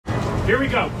Here we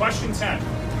go. Question 10.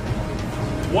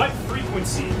 What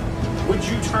frequency would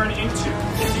you turn into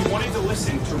if you wanted to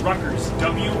listen to Rutgers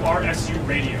WRSU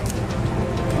radio?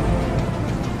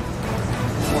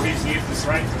 Before he's needed this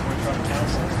right, we're trying to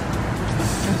cancel.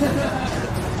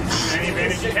 Any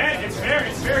advantage you had? It's fair.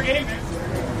 It's fair game, man.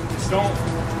 Just don't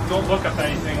look up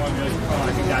anything and be like, oh,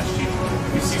 I think that's cheating.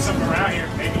 If you see something around here,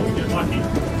 maybe you get lucky.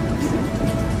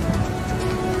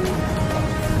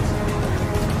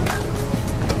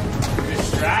 Good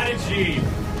strategy. I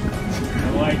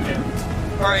like it.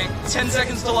 All right, 10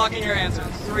 seconds to lock in your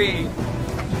answers. 3,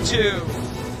 2,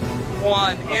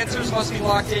 1. Okay. Answers must be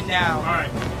locked in now. All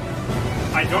right.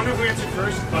 I don't know who answered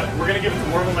first, but we're going to give it to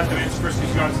Morgan and let them answer first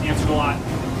because you guys answered a lot.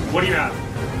 What do you have?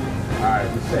 All right,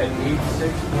 we said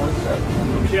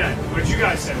 86.7. Okay. What did you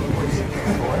guys say?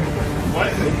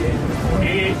 What?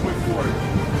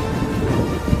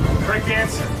 88.4. Correct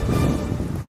answer.